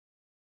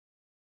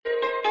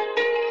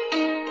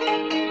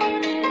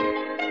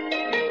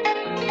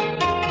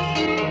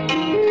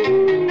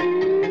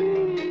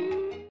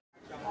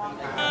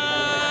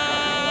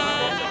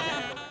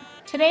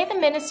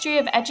Ministry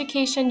of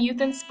Education,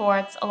 Youth and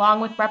Sports, along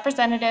with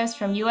representatives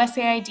from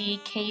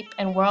USAID, CAPE,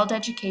 and World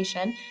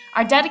Education,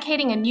 are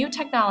dedicating a new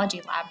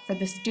technology lab for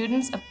the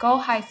students of Go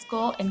High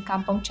School in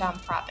Kampong Cham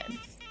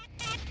Province.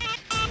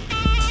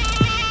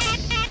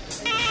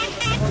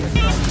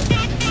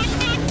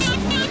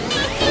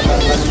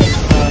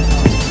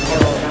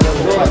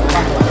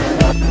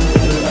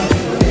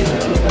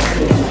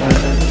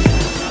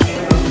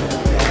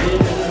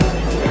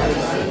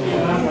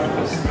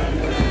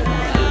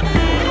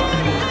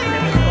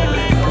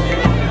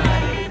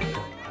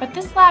 But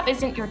this lab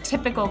isn't your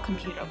typical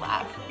computer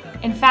lab.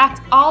 In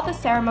fact, all the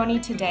ceremony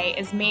today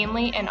is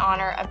mainly in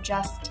honor of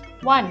just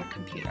one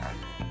computer.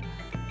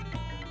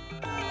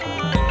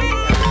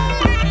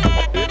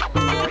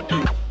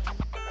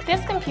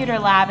 This computer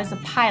lab is a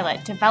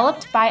pilot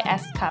developed by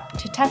ESCUP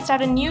to test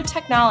out a new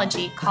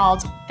technology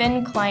called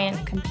thin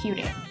client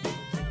computing.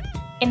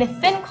 In a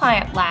thin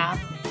client lab,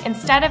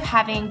 instead of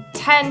having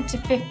 10 to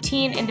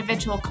 15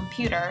 individual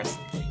computers,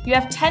 you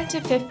have 10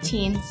 to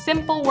 15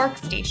 simple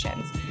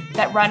workstations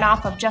that run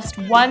off of just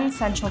one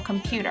central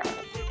computer,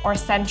 or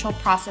Central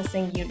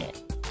Processing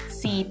Unit,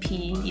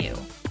 CPU.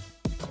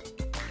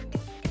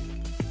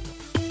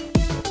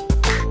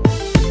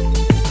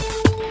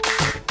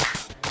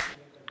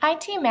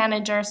 IT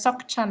manager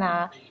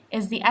Sokchana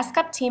is the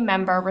ESCUP team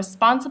member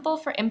responsible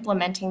for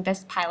implementing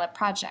this pilot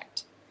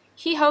project.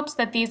 He hopes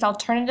that these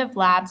alternative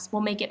labs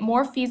will make it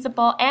more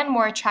feasible and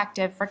more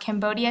attractive for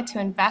Cambodia to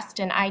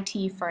invest in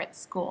IT for its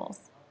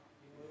schools.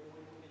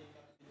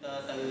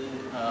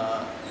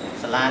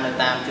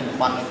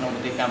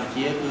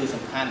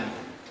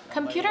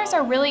 Computers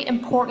are really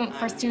important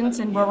for students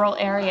in rural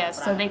areas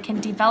so they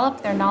can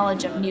develop their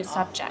knowledge of new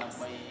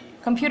subjects.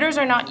 Computers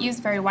are not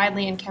used very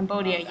widely in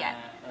Cambodia yet,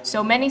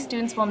 so many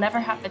students will never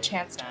have the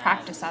chance to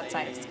practice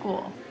outside of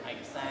school.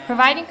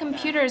 Providing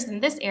computers in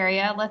this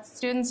area lets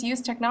students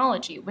use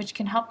technology, which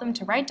can help them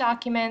to write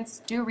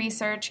documents, do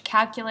research,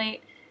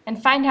 calculate,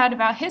 and find out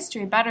about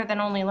history better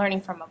than only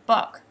learning from a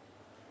book.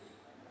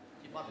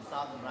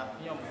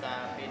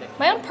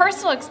 My own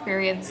personal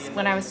experience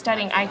when I was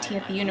studying IT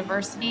at the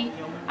university,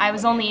 I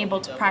was only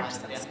able to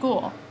practice at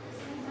school.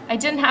 I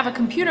didn't have a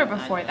computer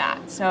before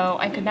that, so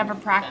I could never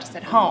practice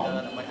at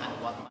home.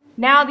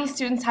 Now these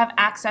students have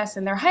access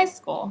in their high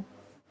school.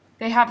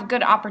 They have a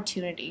good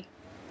opportunity.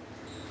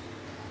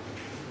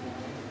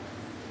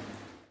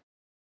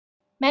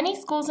 Many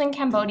schools in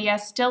Cambodia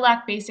still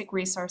lack basic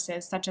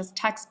resources such as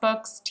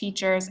textbooks,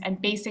 teachers,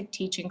 and basic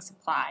teaching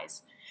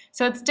supplies.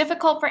 So it's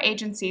difficult for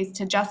agencies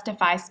to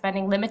justify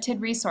spending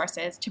limited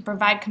resources to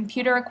provide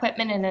computer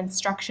equipment and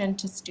instruction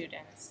to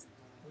students.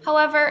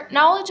 However,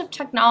 knowledge of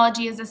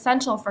technology is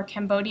essential for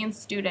Cambodian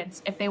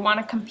students if they want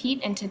to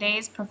compete in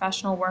today's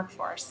professional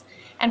workforce,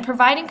 and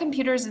providing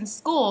computers in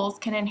schools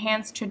can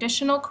enhance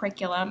traditional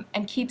curriculum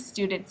and keep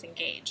students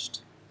engaged.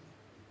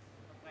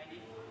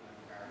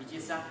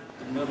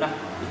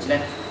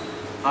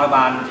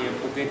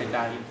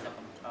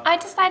 I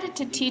decided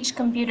to teach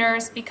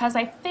computers because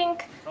I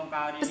think,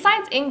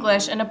 besides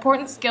English, an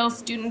important skill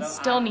students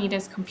still need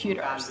is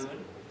computers.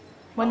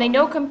 When they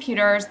know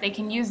computers, they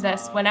can use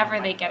this whenever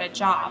they get a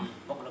job.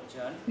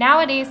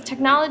 Nowadays,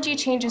 technology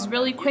changes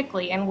really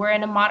quickly and we're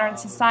in a modern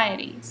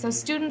society, so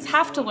students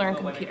have to learn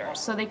computers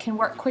so they can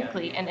work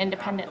quickly and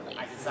independently.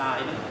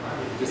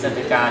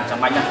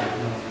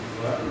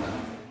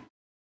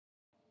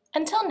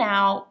 Until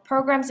now,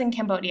 programs in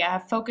Cambodia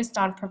have focused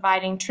on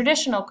providing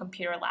traditional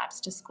computer labs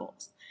to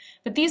schools,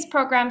 but these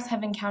programs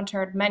have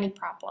encountered many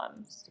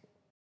problems.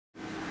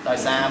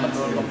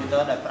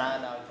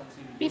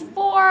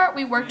 Before,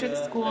 we worked with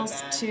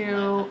schools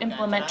to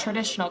implement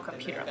traditional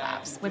computer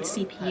labs with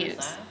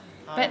CPUs,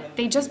 but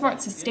they just weren't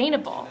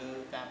sustainable.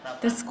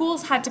 The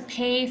schools had to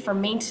pay for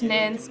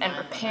maintenance and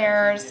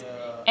repairs,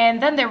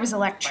 and then there was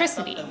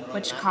electricity,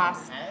 which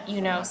cost,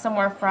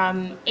 somewhere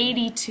from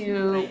 $80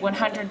 to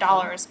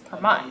 $100 per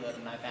month.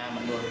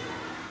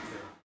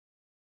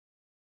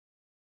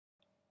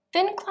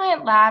 Thin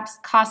client labs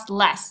cost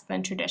less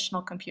than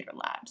traditional computer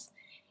labs.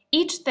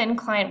 Each thin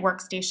client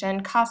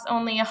workstation costs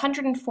only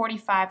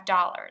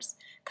 $145,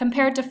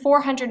 compared to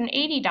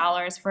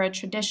 $480 for a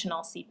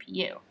traditional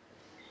CPU.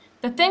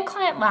 The thin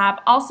client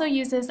lab also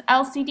uses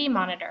LCD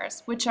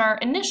monitors, which are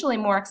initially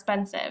more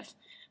expensive,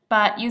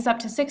 but use up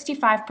to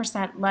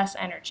 65% less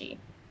energy.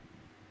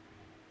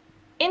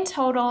 In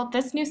total,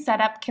 this new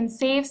setup can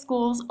save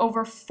schools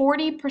over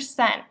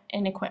 40%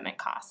 in equipment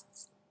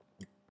costs.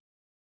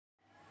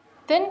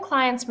 Thin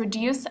clients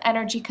reduce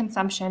energy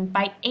consumption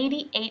by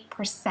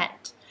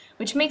 88%,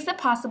 which makes it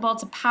possible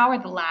to power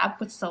the lab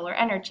with solar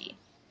energy.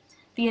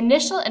 The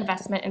initial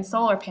investment in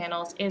solar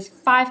panels is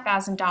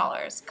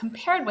 $5,000,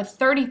 compared with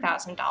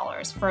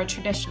 $30,000 for a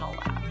traditional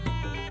lab.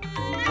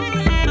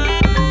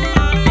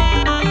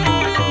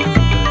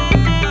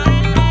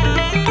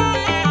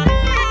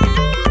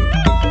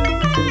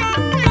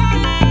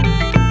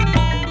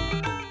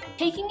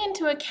 Taking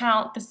into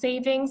account the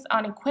savings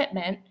on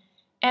equipment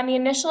and the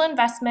initial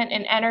investment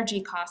in energy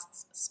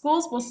costs,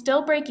 schools will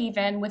still break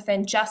even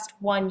within just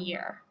 1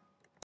 year.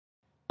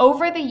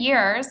 Over the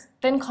years,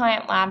 thin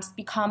client labs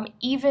become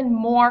even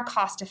more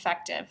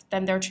cost-effective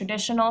than their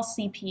traditional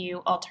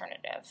CPU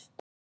alternative.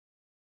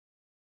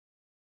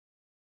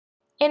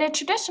 In a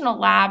traditional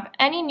lab,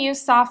 any new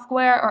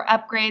software or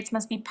upgrades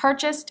must be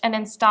purchased and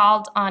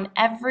installed on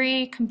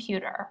every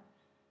computer.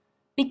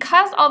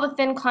 Because all the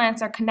thin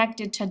clients are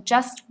connected to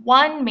just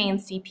one main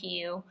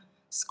CPU,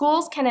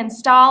 schools can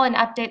install and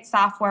update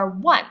software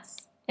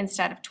once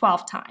instead of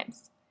 12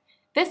 times.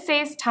 This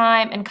saves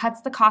time and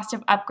cuts the cost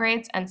of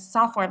upgrades and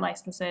software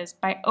licenses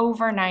by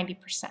over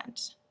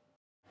 90%.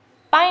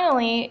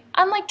 Finally,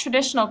 unlike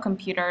traditional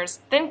computers,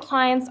 thin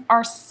clients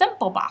are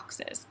simple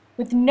boxes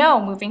with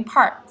no moving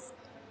parts.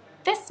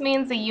 This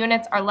means the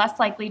units are less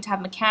likely to have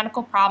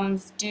mechanical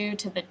problems due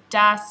to the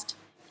dust,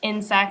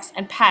 insects,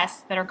 and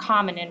pests that are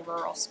common in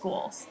rural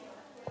schools.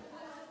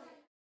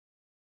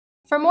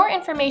 For more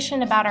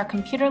information about our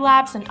computer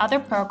labs and other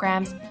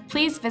programs,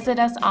 please visit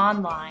us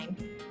online.